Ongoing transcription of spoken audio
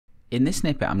In this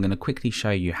snippet, I'm going to quickly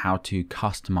show you how to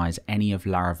customize any of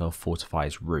Laravel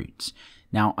Fortify's routes.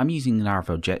 Now, I'm using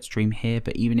Laravel Jetstream here,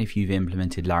 but even if you've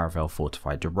implemented Laravel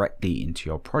Fortify directly into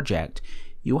your project,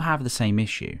 you'll have the same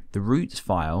issue. The routes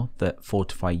file that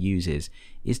Fortify uses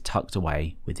is tucked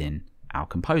away within our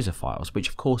composer files, which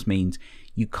of course means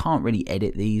you can't really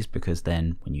edit these, because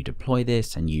then when you deploy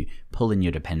this and you pull in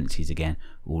your dependencies again,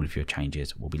 all of your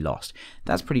changes will be lost.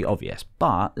 That's pretty obvious,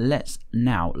 but let's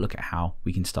now look at how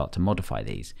we can start to modify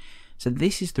these. So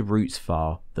this is the routes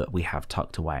file that we have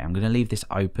tucked away. I'm going to leave this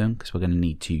open because we're going to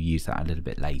need to use that a little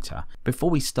bit later. Before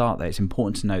we start though, it's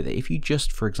important to note that if you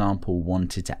just, for example,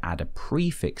 wanted to add a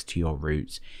prefix to your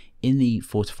routes, in the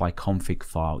Fortify config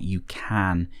file, you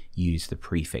can use the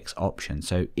prefix option.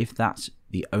 So if that's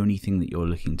the only thing that you're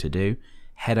looking to do,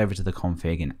 head over to the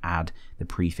config and add the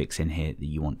prefix in here that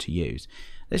you want to use.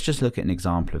 Let's just look at an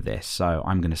example of this. So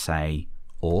I'm going to say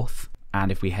auth. And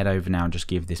if we head over now and just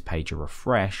give this page a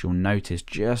refresh, you'll notice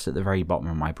just at the very bottom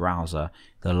of my browser,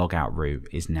 the logout route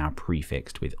is now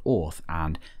prefixed with auth,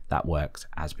 and that works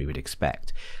as we would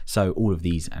expect. So all of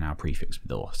these are now prefixed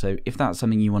with auth. So if that's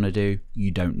something you want to do,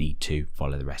 you don't need to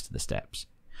follow the rest of the steps.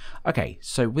 Okay,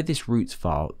 so with this routes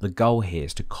file, the goal here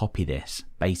is to copy this,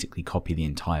 basically copy the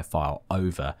entire file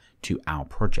over to our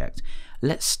project.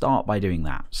 Let's start by doing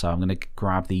that. So I'm going to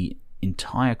grab the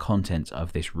entire contents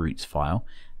of this routes file,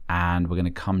 and we're going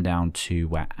to come down to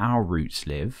where our routes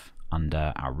live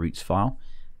under our routes file,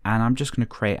 and I'm just going to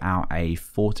create out a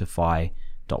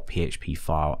fortify.php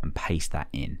file and paste that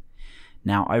in.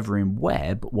 Now over in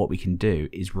web, what we can do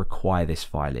is require this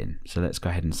file in. So let's go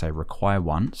ahead and say require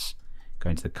once, go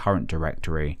into the current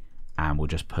directory, and we'll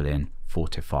just pull in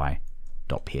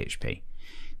fortify.php.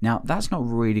 Now that's not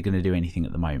really going to do anything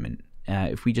at the moment.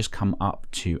 If we just come up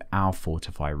to our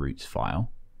Fortify routes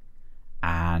file,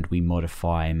 and we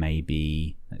modify,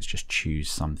 maybe let's just choose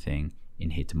something in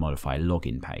here to modify a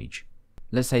login page.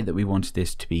 Let's say that we wanted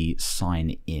this to be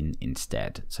sign in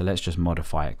instead. So let's just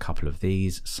modify a couple of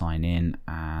these, sign in,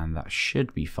 and that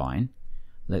should be fine.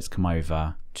 Let's come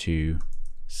over to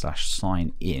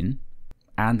 /sign in,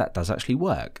 and that does actually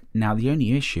work. Now the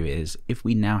only issue is if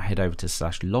we now head over to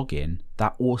 /login,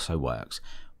 that also works.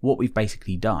 What we've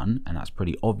basically done, and that's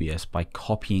pretty obvious, by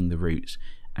copying the routes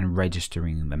and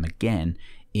registering them again,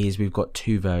 is we've got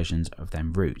two versions of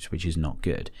them routes, which is not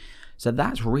good. So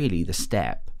that's really the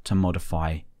step to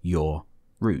modify your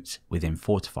routes within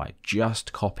Fortify.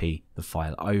 Just copy the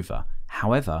file over.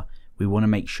 However, we want to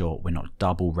make sure we're not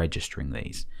double registering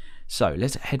these. So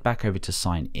let's head back over to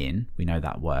sign in. We know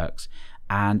that works.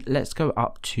 And let's go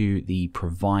up to the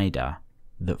provider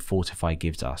that Fortify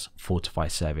gives us, Fortify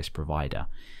Service Provider.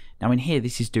 Now in here,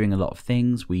 this is doing a lot of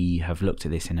things. We have looked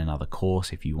at this in another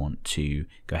course if you want to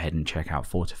go ahead and check out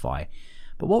Fortify.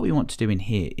 But what we want to do in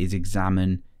here is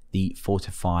examine the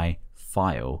Fortify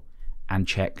file and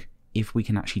check if we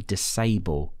can actually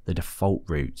disable the default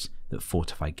routes that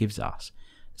Fortify gives us.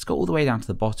 Let's go all the way down to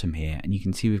the bottom here, and you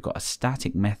can see we've got a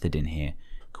static method in here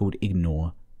called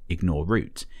ignore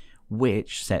routes,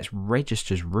 which sets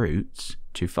registers routes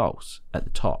to false at the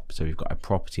top. So we've got a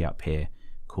property up here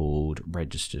called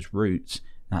registers routes,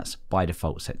 that's by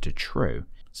default set to true.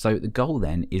 So the goal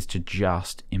then is to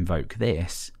just invoke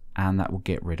this, and that will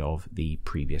get rid of the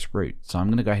previous route. So I'm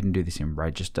going to go ahead and do this in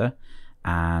register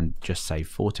and just say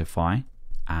Fortify,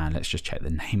 and let's just check the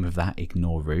name of that,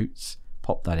 ignore routes,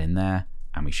 pop that in there,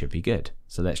 and we should be good.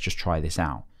 So let's just try this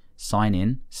out. Sign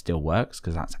in still works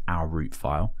because that's our route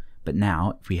file, but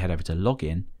now if we head over to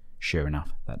login, sure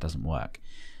enough, that doesn't work.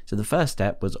 So the first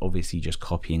step was obviously just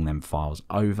copying them files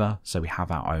over, so we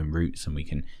have our own routes and we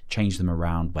can change them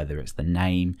around, whether it's the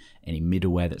name, any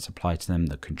middleware that's applied to them,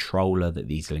 the controller that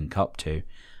these link up to,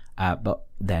 but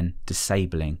then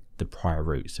disabling the prior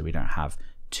route so we don't have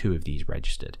two of these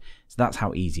registered. So that's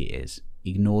how easy it is.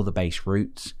 Ignore the base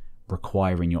routes,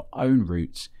 requiring your own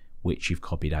routes which you've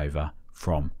copied over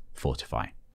from Fortify.